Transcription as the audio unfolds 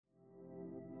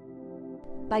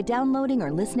By downloading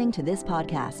or listening to this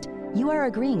podcast, you are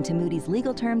agreeing to Moody's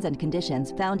legal terms and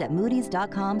conditions found at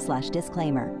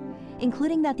moodys.com/disclaimer,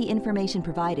 including that the information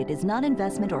provided is not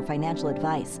investment or financial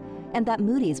advice, and that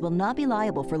Moody's will not be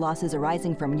liable for losses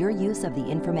arising from your use of the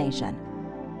information.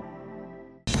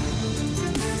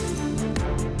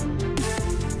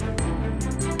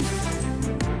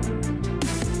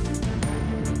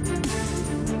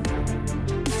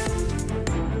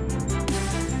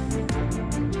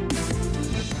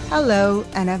 Hello,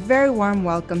 and a very warm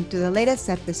welcome to the latest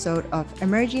episode of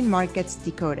Emerging Markets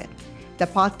Decoded, the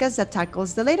podcast that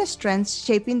tackles the latest trends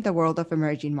shaping the world of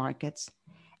emerging markets.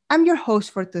 I'm your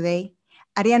host for today,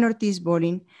 Ariane Ortiz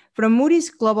Borin, from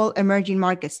Moody's Global Emerging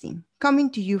Markets team,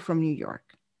 coming to you from New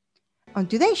York. On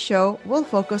today's show, we'll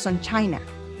focus on China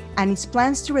and its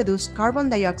plans to reduce carbon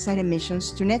dioxide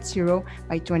emissions to net zero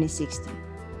by 2060.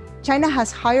 China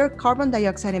has higher carbon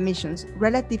dioxide emissions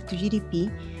relative to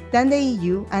GDP than the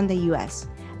EU and the US.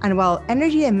 And while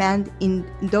energy demand in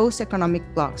those economic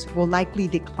blocs will likely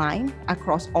decline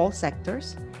across all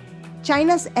sectors,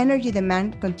 China's energy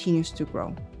demand continues to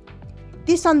grow.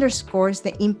 This underscores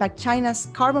the impact China's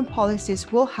carbon policies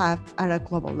will have at a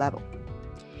global level.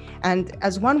 And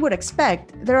as one would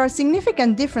expect, there are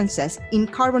significant differences in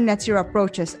carbon net zero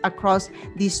approaches across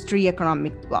these three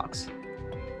economic blocs.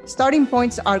 Starting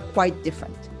points are quite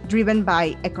different, driven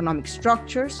by economic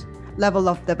structures, level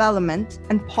of development,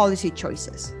 and policy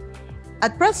choices.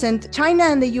 At present, China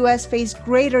and the US face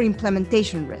greater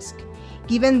implementation risk,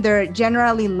 given their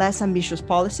generally less ambitious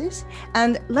policies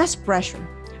and less pressure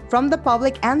from the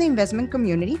public and the investment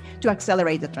community to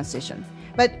accelerate the transition.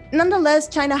 But nonetheless,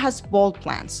 China has bold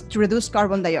plans to reduce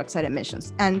carbon dioxide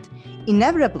emissions, and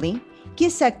inevitably, key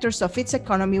sectors of its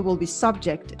economy will be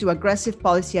subject to aggressive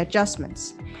policy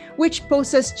adjustments, which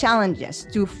poses challenges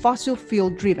to fossil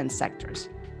fuel-driven sectors.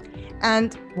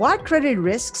 And what credit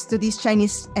risks do these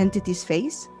Chinese entities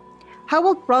face? How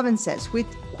will provinces with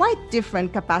quite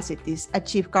different capacities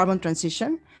achieve carbon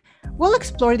transition? We'll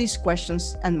explore these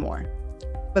questions and more.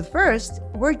 But first,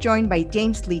 we're joined by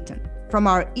James Leeton from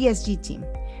our ESG team,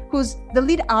 who's the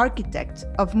lead architect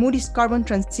of Moody's Carbon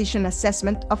Transition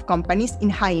Assessment of companies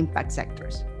in high-impact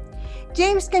sectors.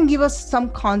 James can give us some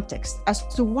context as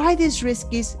to why this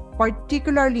risk is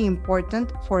particularly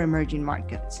important for emerging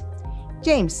markets.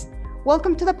 James,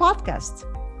 welcome to the podcast.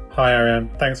 Hi, Ariane.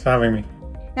 Thanks for having me.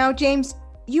 Now, James,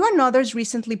 you and others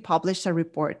recently published a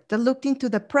report that looked into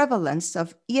the prevalence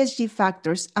of ESG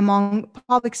factors among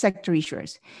public sector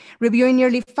issuers, reviewing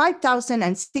nearly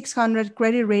 5,600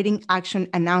 credit rating action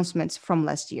announcements from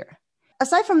last year.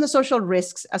 Aside from the social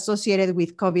risks associated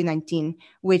with COVID-19,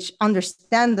 which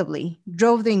understandably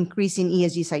drove the increase in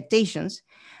ESG citations,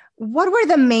 what were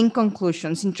the main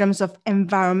conclusions in terms of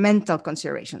environmental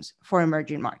considerations for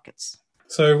emerging markets?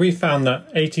 So we found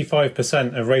that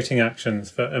 85% of rating actions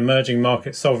for emerging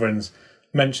market sovereigns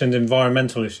mentioned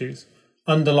environmental issues,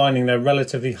 underlining their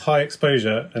relatively high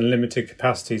exposure and limited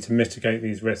capacity to mitigate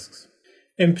these risks.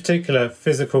 In particular,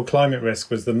 physical climate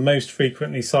risk was the most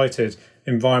frequently cited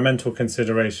environmental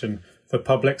consideration for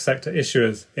public sector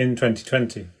issuers in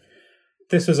 2020.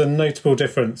 This was a notable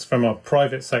difference from our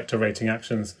private sector rating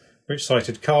actions, which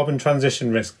cited carbon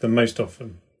transition risk the most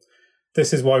often.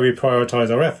 This is why we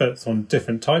prioritise our efforts on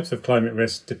different types of climate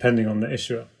risk depending on the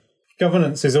issuer.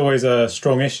 Governance is always a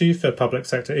strong issue for public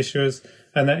sector issuers,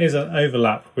 and there is an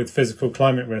overlap with physical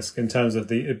climate risk in terms of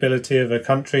the ability of a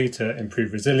country to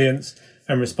improve resilience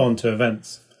and respond to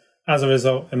events. As a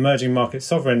result, emerging market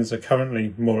sovereigns are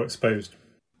currently more exposed.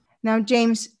 Now,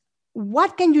 James,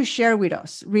 what can you share with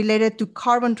us related to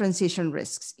carbon transition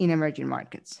risks in emerging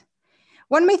markets?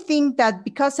 One may think that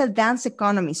because advanced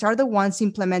economies are the ones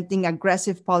implementing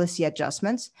aggressive policy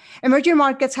adjustments, emerging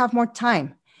markets have more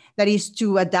time, that is,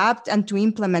 to adapt and to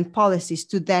implement policies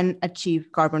to then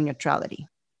achieve carbon neutrality.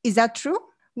 Is that true?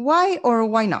 Why or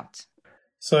why not?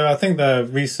 So I think the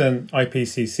recent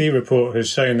IPCC report has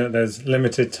shown that there's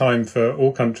limited time for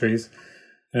all countries.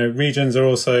 Regions are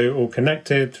also all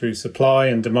connected through supply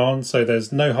and demand, so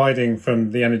there's no hiding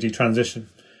from the energy transition.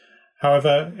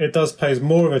 However, it does pose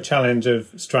more of a challenge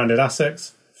of stranded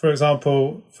assets, for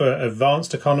example, for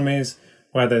advanced economies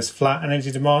where there's flat energy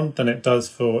demand than it does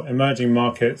for emerging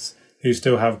markets who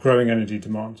still have growing energy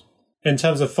demand. In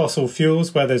terms of fossil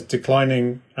fuels, where there's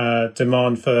declining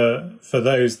demand for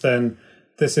those, then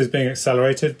this is being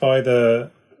accelerated by the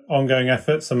ongoing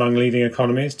efforts among leading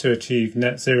economies to achieve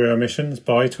net zero emissions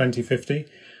by 2050,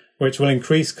 which will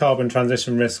increase carbon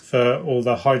transition risk for all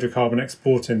the hydrocarbon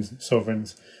exporting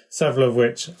sovereigns, several of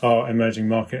which are emerging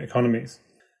market economies.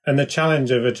 And the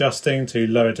challenge of adjusting to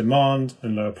lower demand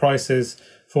and lower prices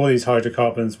for these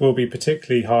hydrocarbons will be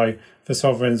particularly high for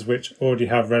sovereigns which already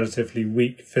have relatively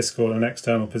weak fiscal and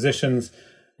external positions,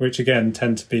 which again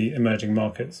tend to be emerging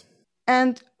markets.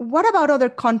 And what about other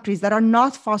countries that are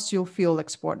not fossil fuel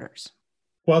exporters?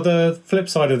 Well, the flip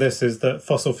side of this is that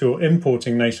fossil fuel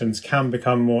importing nations can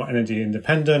become more energy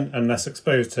independent and less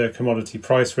exposed to commodity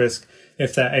price risk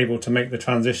if they're able to make the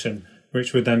transition,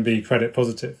 which would then be credit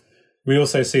positive. We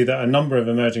also see that a number of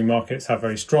emerging markets have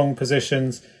very strong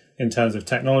positions in terms of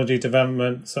technology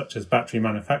development, such as battery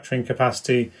manufacturing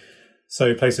capacity.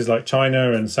 So places like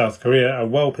China and South Korea are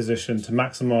well positioned to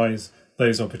maximise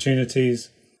those opportunities.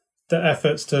 The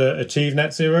efforts to achieve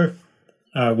net zero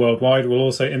worldwide will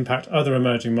also impact other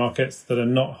emerging markets that are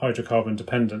not hydrocarbon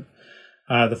dependent.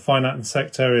 The finance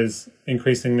sector is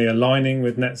increasingly aligning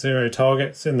with net zero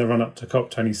targets in the run-up to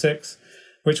COP26,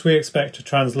 which we expect to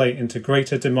translate into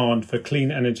greater demand for clean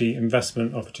energy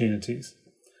investment opportunities.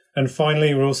 And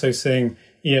finally, we're also seeing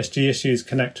ESG issues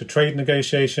connect to trade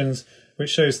negotiations, which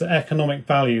shows the economic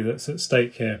value that's at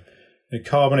stake here. The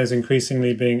carbon is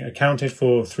increasingly being accounted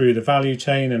for through the value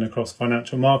chain and across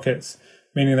financial markets,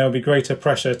 meaning there will be greater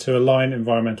pressure to align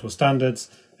environmental standards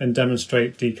and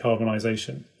demonstrate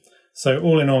decarbonisation. So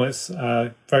all in all, it's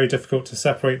very difficult to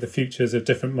separate the futures of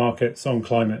different markets on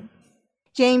climate.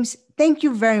 James, thank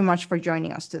you very much for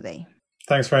joining us today.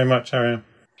 Thanks very much, Ariane.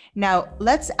 Now,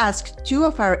 let's ask two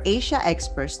of our Asia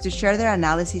experts to share their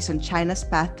analysis on China's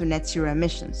path to net zero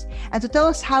emissions and to tell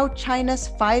us how China's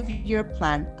 5-year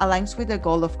plan aligns with the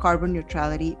goal of carbon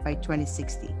neutrality by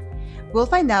 2060. We'll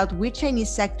find out which Chinese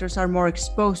sectors are more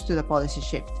exposed to the policy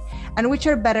shift and which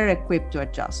are better equipped to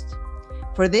adjust.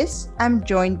 For this, I'm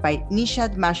joined by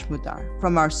Nishad Majmudar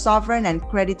from our Sovereign and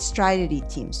Credit Strategy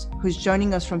teams, who's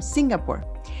joining us from Singapore,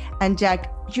 and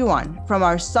Jack Yuan from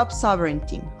our Sub-Sovereign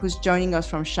team, who's joining us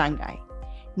from Shanghai.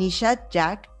 Nishad,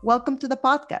 Jack, welcome to the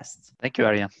podcast. Thank you,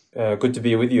 Ariane. Good to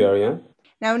be with you, Ariane.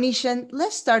 Now, Nishad,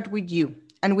 let's start with you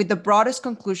and with the broadest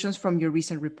conclusions from your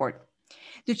recent report.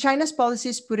 Do China's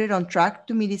policies put it on track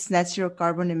to meet its net zero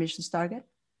carbon emissions target?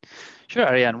 Sure,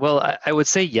 Ariane. Well, I would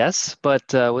say yes,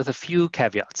 but with a few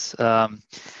caveats.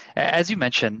 As you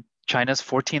mentioned, China's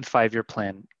 14th five-year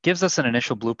plan gives us an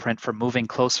initial blueprint for moving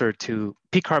closer to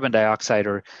peak carbon dioxide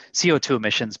or CO2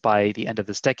 emissions by the end of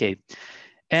this decade,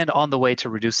 and on the way to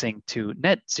reducing to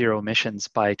net zero emissions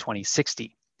by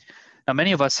 2060. Now,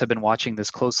 many of us have been watching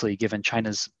this closely given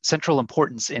China's central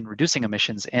importance in reducing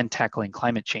emissions and tackling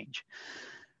climate change.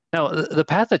 Now, the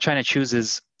path that China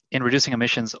chooses in reducing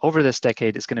emissions over this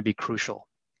decade is going to be crucial.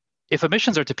 If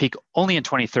emissions are to peak only in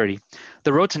 2030,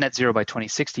 the road to net zero by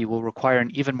 2060 will require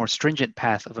an even more stringent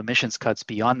path of emissions cuts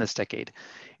beyond this decade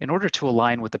in order to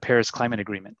align with the Paris Climate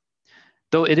Agreement.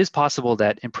 Though it is possible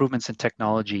that improvements in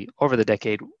technology over the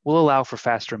decade will allow for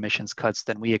faster emissions cuts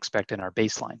than we expect in our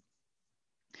baseline.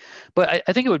 But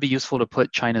I think it would be useful to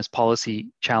put China's policy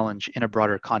challenge in a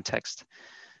broader context.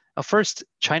 First,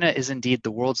 China is indeed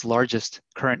the world's largest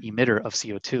current emitter of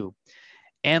CO2.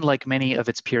 And like many of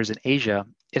its peers in Asia,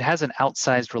 it has an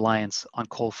outsized reliance on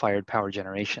coal-fired power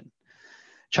generation.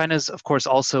 China is, of course,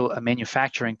 also a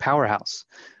manufacturing powerhouse,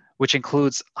 which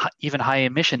includes even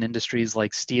high-emission industries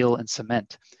like steel and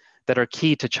cement that are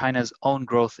key to China's own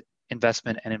growth,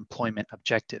 investment, and employment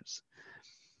objectives.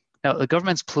 Now, the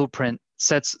government's blueprint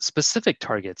sets specific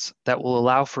targets that will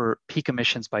allow for peak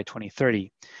emissions by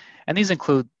 2030, and these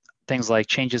include things like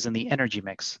changes in the energy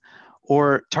mix,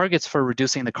 or targets for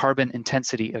reducing the carbon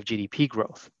intensity of GDP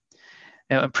growth.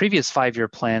 Now, in previous five-year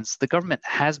plans, the government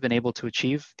has been able to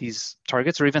achieve these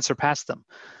targets or even surpass them.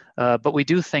 But we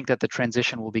do think that the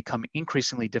transition will become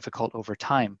increasingly difficult over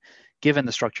time, given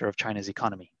the structure of China's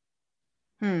economy.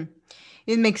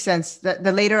 It makes sense.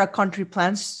 The later a country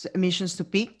plans emissions to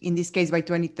peak, in this case by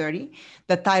 2030,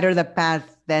 the tighter the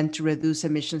path then to reduce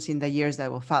emissions in the years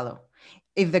that will follow,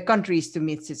 if the country is to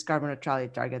meet its carbon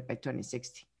neutrality target by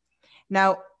 2060.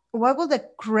 Now, what will the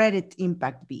credit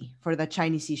impact be for the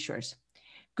Chinese issuers?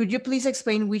 Could you please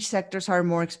explain which sectors are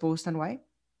more exposed and why?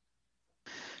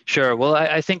 Sure. Well,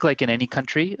 I think like in any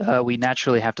country, we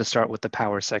naturally have to start with the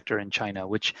power sector in China,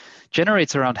 which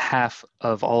generates around half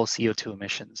of all CO2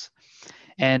 emissions.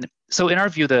 And so in our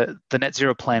view, the net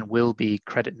zero plan will be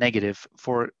credit negative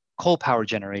for coal power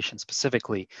generation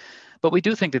specifically, but we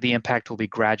do think that the impact will be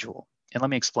gradual. And let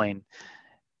me explain.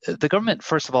 The government,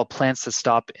 first of all, plans to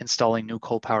stop installing new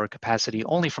coal power capacity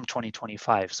only from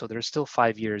 2025. So there's still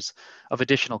 5 years of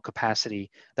additional capacity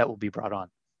that will be brought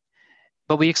on.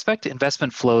 But we expect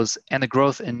investment flows and the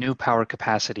growth in new power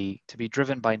capacity to be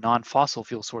driven by non-fossil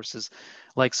fuel sources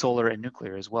like solar and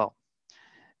nuclear as well.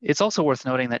 It's also worth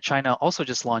noting that China also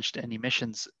just launched an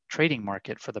emissions trading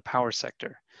market for the power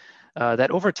sector.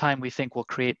 that over time we think will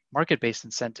create market-based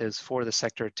incentives for the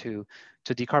sector to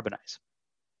decarbonize.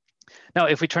 Now,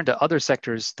 if we turn to other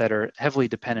sectors that are heavily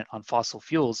dependent on fossil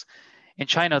fuels, in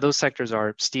China, those sectors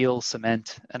are steel,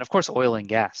 cement, and of course, oil and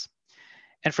gas.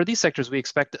 And for these sectors, we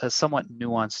expect a somewhat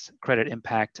nuanced credit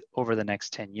impact over the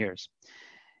next 10 years.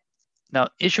 Now,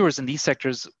 issuers in these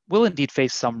sectors will indeed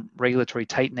face some regulatory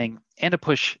tightening and a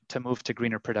push to move to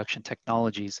greener production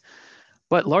technologies,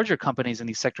 but larger companies in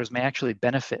these sectors may actually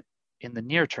benefit in the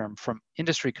near term from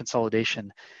industry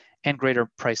consolidation and greater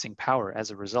pricing power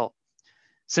as a result.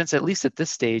 Since at least at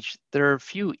this stage, there are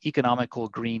few economical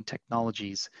green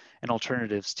technologies and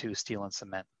alternatives to steel and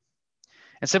cement.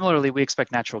 And similarly, we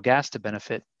expect natural gas to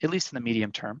benefit, at least in the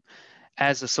medium term,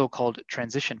 as a so-called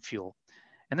transition fuel.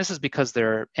 And this is because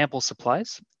there are ample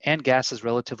supplies and gas is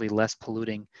relatively less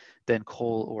polluting than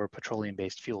coal or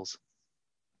petroleum-based fuels.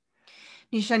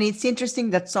 Nishan, it's interesting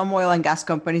that some oil and gas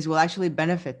companies will actually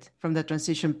benefit from the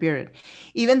transition period,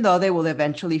 even though they will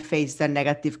eventually face the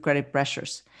negative credit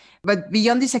pressures. But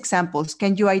beyond these examples,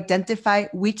 can you identify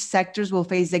which sectors will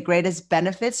face the greatest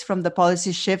benefits from the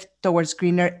policy shift towards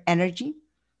greener energy?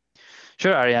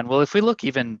 Sure, Ariane. Well, if we look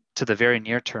even to the very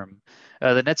near term,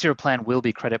 the net zero plan will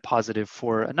be credit positive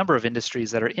for a number of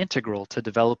industries that are integral to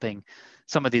developing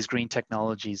some of these green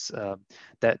technologies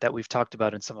that we've talked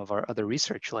about in some of our other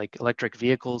research, like electric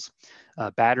vehicles,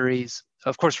 batteries,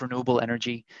 of course, renewable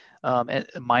energy, and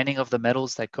mining of the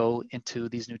metals that go into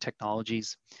these new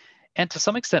technologies, and to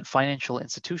some extent, financial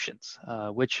institutions,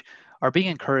 which are being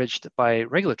encouraged by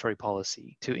regulatory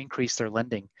policy to increase their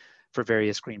lending for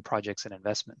various green projects and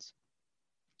investments.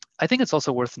 I think it's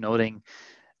also worth noting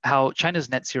how China's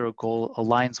net zero goal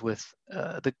aligns with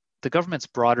the government's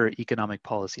broader economic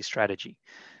policy strategy,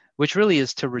 which really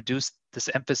is to reduce this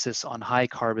emphasis on high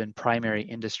carbon primary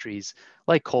industries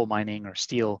like coal mining or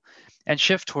steel and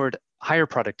shift toward higher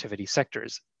productivity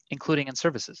sectors, including in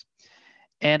services.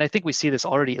 And I think we see this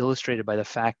already illustrated by the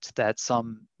fact that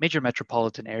some major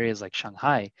metropolitan areas like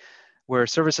Shanghai, where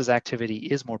services activity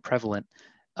is more prevalent,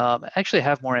 actually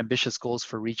have more ambitious goals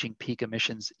for reaching peak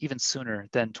emissions even sooner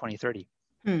than 2030.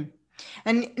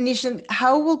 And Nishan,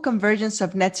 how will convergence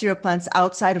of net zero plans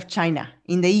outside of China,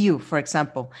 in the EU, for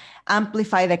example,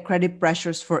 amplify the credit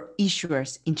pressures for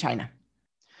issuers in China?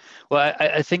 Well,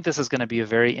 I think this is going to be a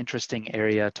very interesting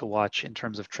area to watch in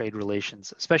terms of trade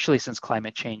relations, especially since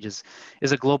climate change is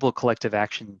a global collective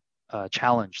action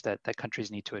challenge that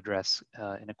countries need to address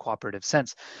in a cooperative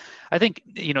sense. I think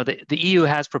the EU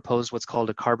has proposed what's called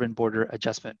a carbon border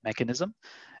adjustment mechanism.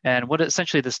 And what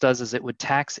essentially this does is it would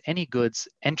tax any goods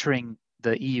entering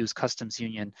the EU's customs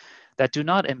union that do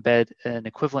not embed an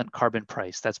equivalent carbon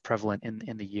price that's prevalent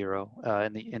in the euro,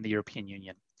 in the European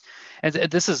Union. And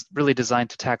this is really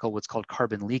designed to tackle what's called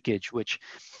carbon leakage, which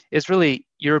is really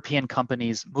European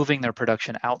companies moving their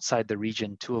production outside the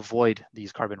region to avoid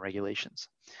these carbon regulations.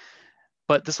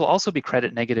 But this will also be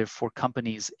credit negative for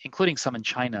companies, including some in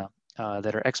China,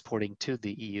 that are exporting to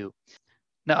the EU.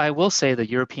 Now, I will say the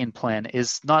European plan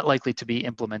is not likely to be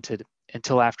implemented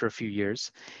until after a few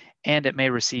years, and it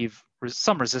may receive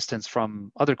some resistance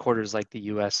from other quarters like the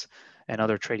US and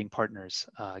other trading partners,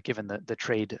 given the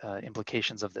trade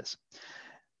implications of this.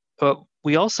 But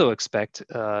we also expect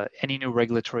any new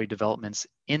regulatory developments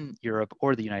in Europe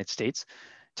or the United States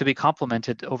to be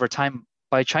complemented over time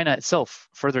by China itself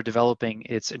further developing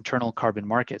its internal carbon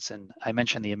markets. And I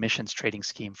mentioned the emissions trading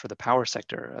scheme for the power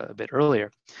sector a bit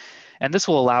earlier. And this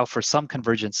will allow for some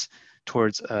convergence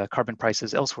towards carbon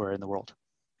prices elsewhere in the world.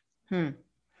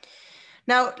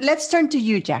 Now, let's turn to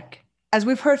you, Jack. As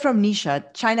we've heard from Nisha,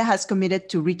 China has committed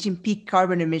to reaching peak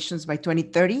carbon emissions by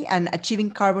 2030 and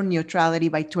achieving carbon neutrality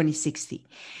by 2060.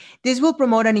 This will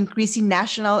promote an increase in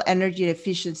national energy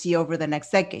efficiency over the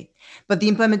next decade, but the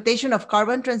implementation of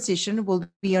carbon transition will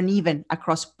be uneven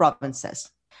across provinces.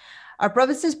 Are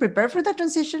provinces prepared for the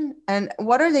transition, and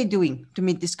what are they doing to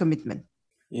meet this commitment?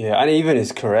 Yeah, uneven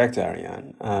is correct,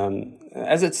 Ariane.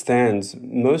 As it stands,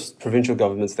 most provincial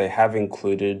governments, they have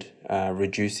included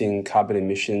reducing carbon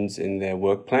emissions in their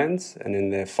work plans and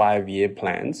in their 5-year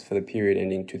plans for the period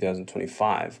ending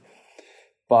 2025.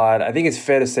 But I think it's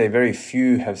fair to say very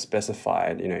few have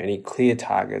specified, any clear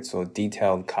targets or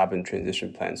detailed carbon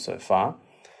transition plans so far.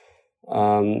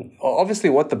 Obviously,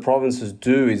 what the provinces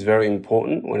do is very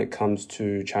important when it comes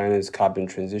to China's carbon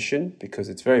transition, because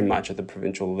it's very much at the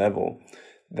provincial level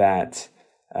that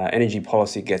energy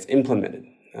policy gets implemented.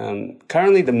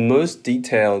 Currently, the most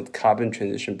detailed carbon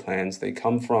transition plans, they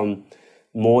come from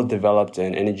more developed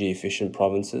and energy efficient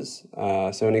provinces.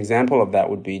 So an example of that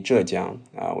would be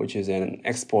Zhejiang, which is an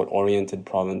export-oriented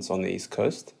province on the East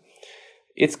Coast.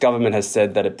 its government has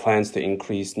said that it plans to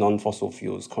increase non-fossil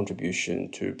fuels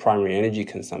contribution to primary energy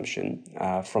consumption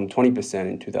from 20%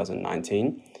 in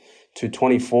 2019 to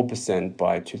 24%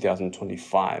 by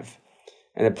 2025.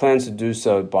 And it plans to do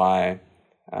so by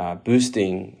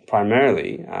boosting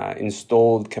primarily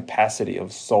installed capacity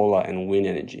of solar and wind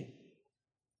energy.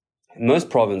 Most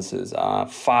provinces are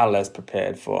far less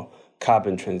prepared for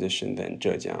carbon transition than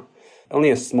Zhejiang.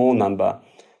 Only a small number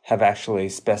have actually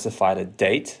specified a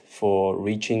date for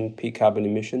reaching peak carbon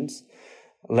emissions,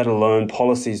 let alone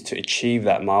policies to achieve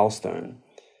that milestone.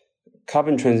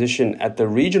 Carbon transition at the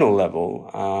regional level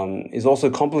is also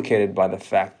complicated by the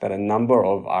fact that a number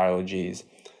of RLGs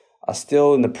are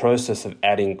still in the process of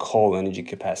adding coal energy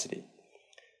capacity.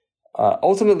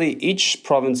 Ultimately, each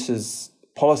province's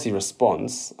policy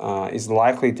response is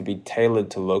likely to be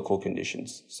tailored to local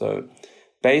conditions. So,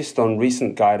 based on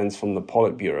recent guidance from the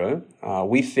Politburo,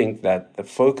 we think that the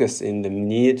focus in the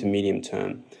near to medium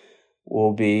term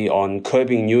will be on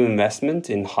curbing new investment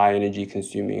in high energy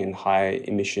consuming and high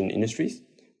emission industries,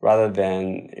 rather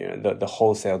than the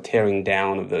wholesale tearing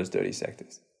down of those dirty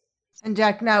sectors. And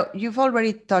Jack, now you've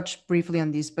already touched briefly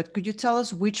on this, but could you tell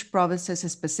us which provinces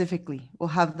specifically will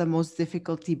have the most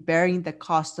difficulty bearing the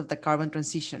cost of the carbon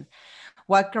transition?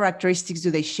 What characteristics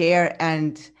do they share?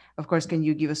 And of course, can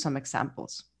you give us some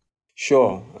examples?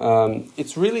 Sure.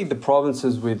 It's really the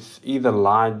provinces with either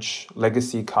large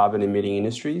legacy carbon emitting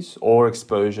industries or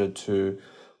exposure to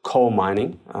coal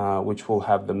mining, which will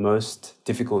have the most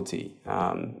difficulty,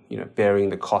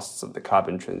 bearing the costs of the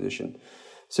carbon transition.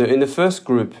 So in the first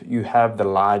group, you have the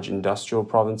large industrial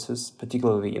provinces,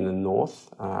 particularly in the north,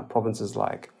 provinces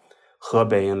like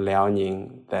Hebei and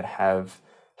Liaoning that have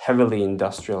heavily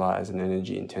industrialized and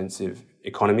energy-intensive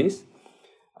economies.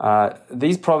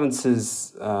 These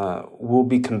provinces will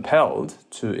be compelled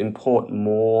to import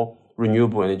more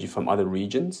renewable energy from other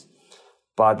regions.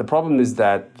 But the problem is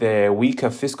that their weaker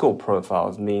fiscal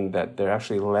profiles mean that they're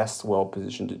actually less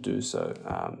well-positioned to do so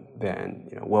than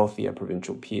wealthier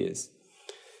provincial peers.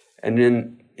 And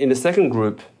then in the second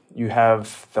group, you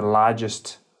have the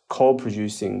largest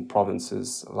coal-producing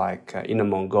provinces like Inner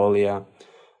Mongolia,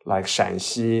 like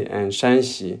Shanxi and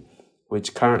Shanxi,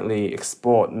 which currently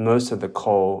export most of the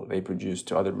coal they produce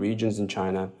to other regions in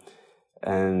China,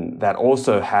 and that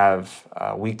also have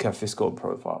weaker fiscal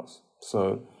profiles.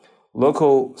 So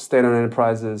local state-owned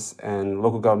enterprises and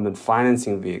local government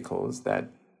financing vehicles that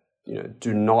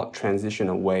do not transition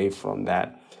away from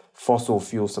that fossil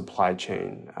fuel supply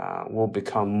chain will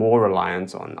become more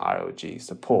reliant on RLG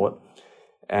support.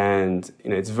 And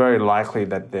it's very likely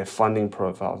that their funding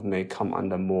profiles may come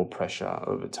under more pressure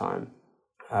over time.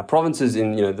 Provinces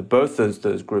in both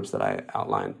those groups that I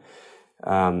outlined,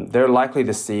 they're likely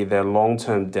to see their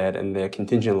long-term debt and their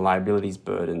contingent liabilities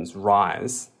burdens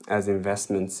rise as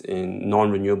investments in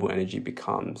non-renewable energy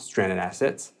become stranded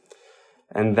assets.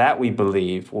 And that, we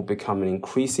believe, will become an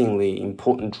increasingly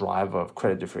important driver of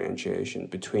credit differentiation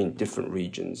between different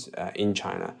regions in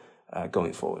China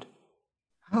going forward.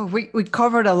 Oh, we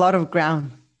covered a lot of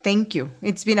ground. Thank you.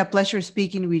 It's been a pleasure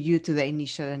speaking with you today,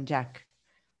 Nisha and Jack.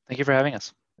 Thank you for having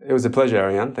us. It was a pleasure,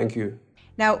 Ariane. Thank you.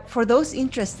 Now, for those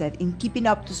interested in keeping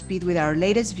up to speed with our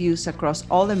latest views across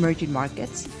all emerging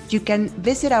markets, you can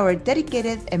visit our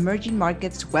dedicated emerging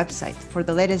markets website for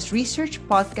the latest research,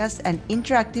 podcasts, and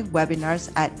interactive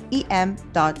webinars at em.moodys.io.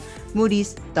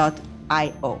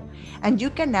 And you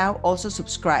can now also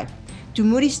subscribe to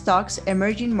Moody's Talks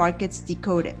Emerging Markets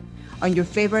Decoded on your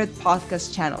favorite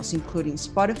podcast channels, including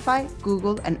Spotify,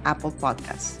 Google, and Apple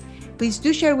Podcasts. Please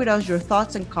do share with us your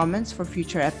thoughts and comments for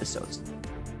future episodes.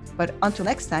 But until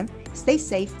next time, stay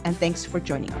safe and thanks for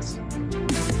joining us.